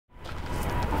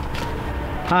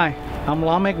Hi, I'm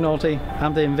McNulty.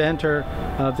 I'm the inventor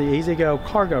of the EasyGo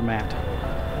cargo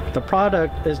mat. The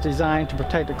product is designed to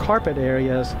protect the carpet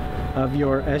areas of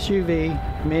your SUV,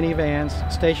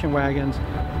 minivans, station wagons,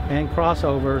 and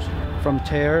crossovers from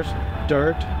tears,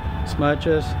 dirt,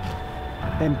 smudges,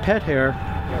 and pet hair.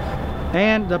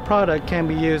 And the product can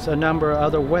be used a number of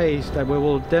other ways that we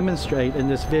will demonstrate in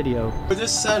this video. For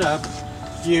this setup,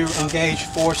 you engage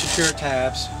 4 secure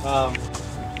tabs,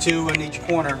 2 in each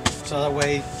corner, so that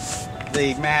way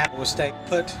the mat will stay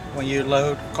put when you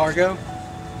load cargo.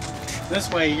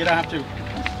 This way you don't have to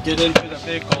get into the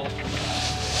vehicle,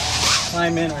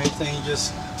 climb in or anything, you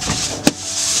just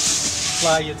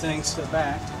slide your things to the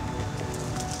back.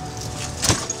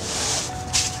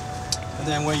 And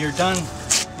then when you're done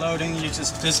loading, you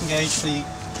just disengage the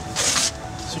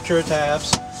secure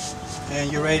tabs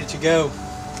and you're ready to go.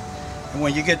 And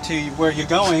when you get to where you're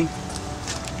going,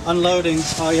 unloading,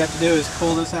 all you have to do is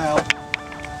pull this out,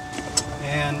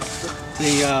 and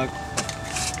the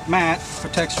mat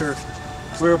protects your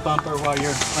rear bumper while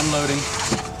you're unloading.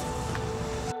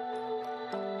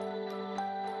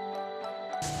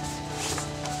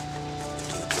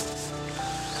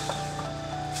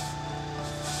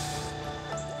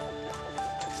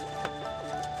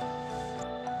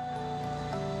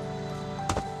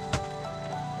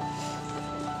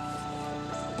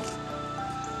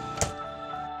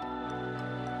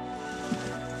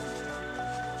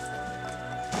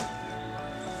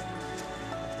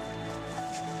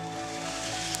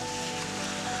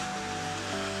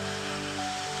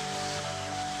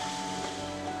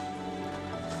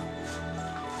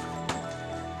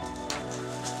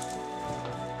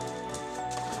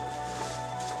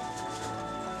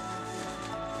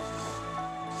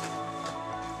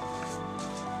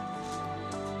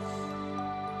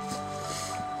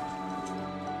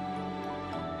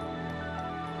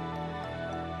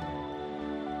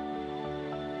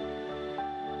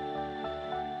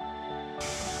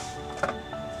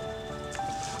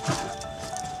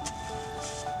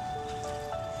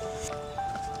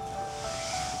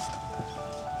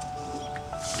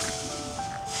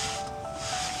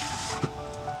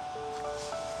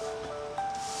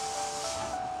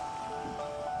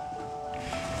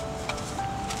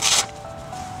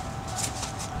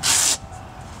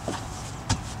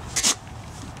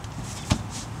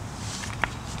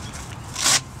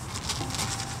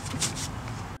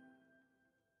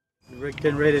 We're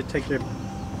getting ready to take your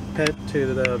pet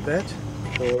to the vet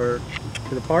or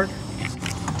to the park.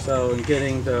 So in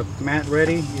getting the mat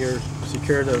ready, you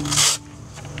secure the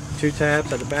 2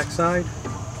 tabs at the back side.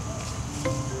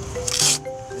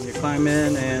 And you climb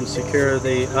in and secure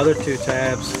the other 2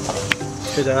 tabs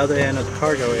to the other end of the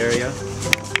cargo area.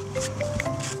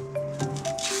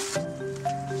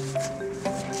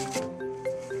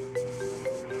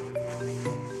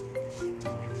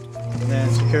 And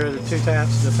then secure the 2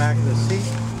 tabs to the back of the seat.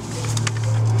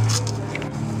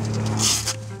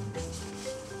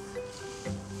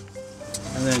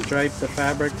 And then drape the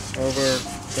fabric over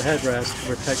the headrest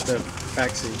to protect the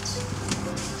back seats.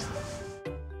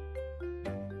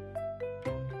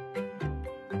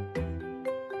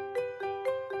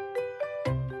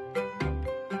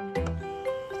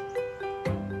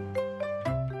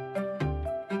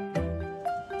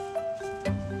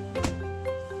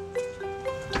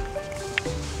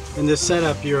 In this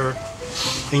setup, you're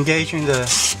engaging the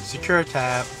secure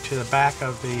tab to the back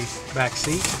of the back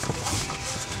seat.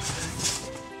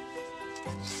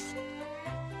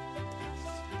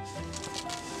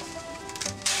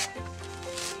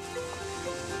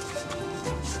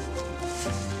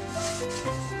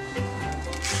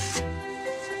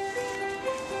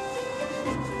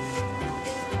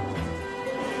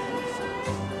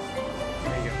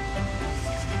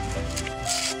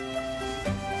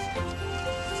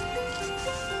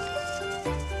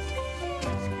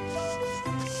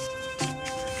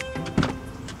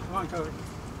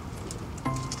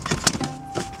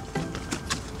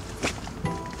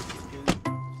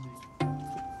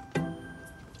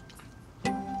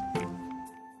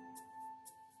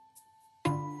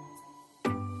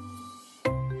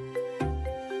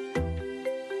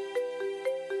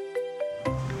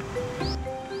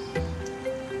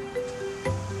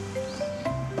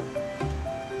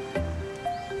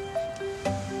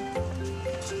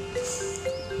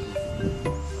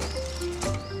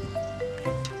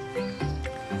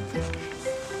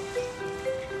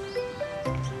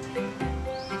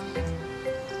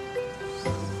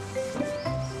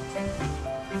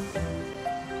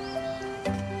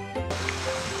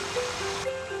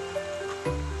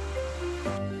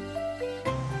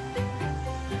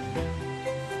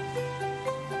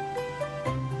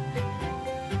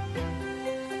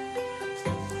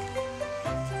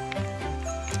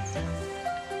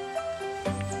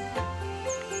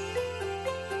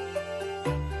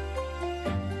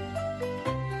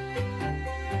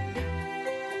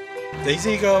 The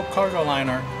EasyGo cargo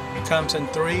liner comes in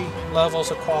 3 levels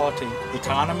of quality: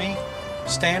 economy,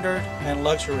 standard, and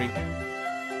luxury.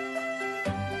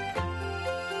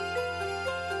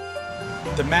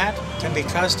 The mat can be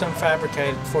custom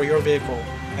fabricated for your vehicle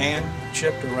and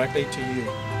shipped directly to you.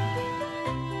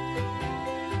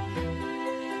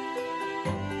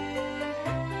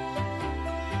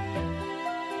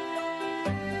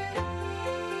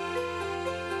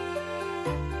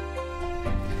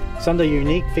 Some of the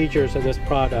unique features of this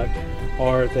product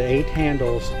are the 8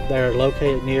 handles that are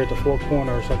located near the 4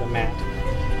 corners of the mat,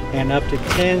 and up to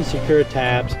 10 secure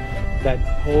tabs that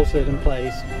holds it in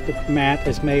place. The mat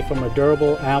is made from a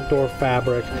durable outdoor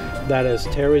fabric that is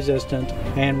tear resistant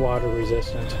and water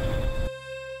resistant.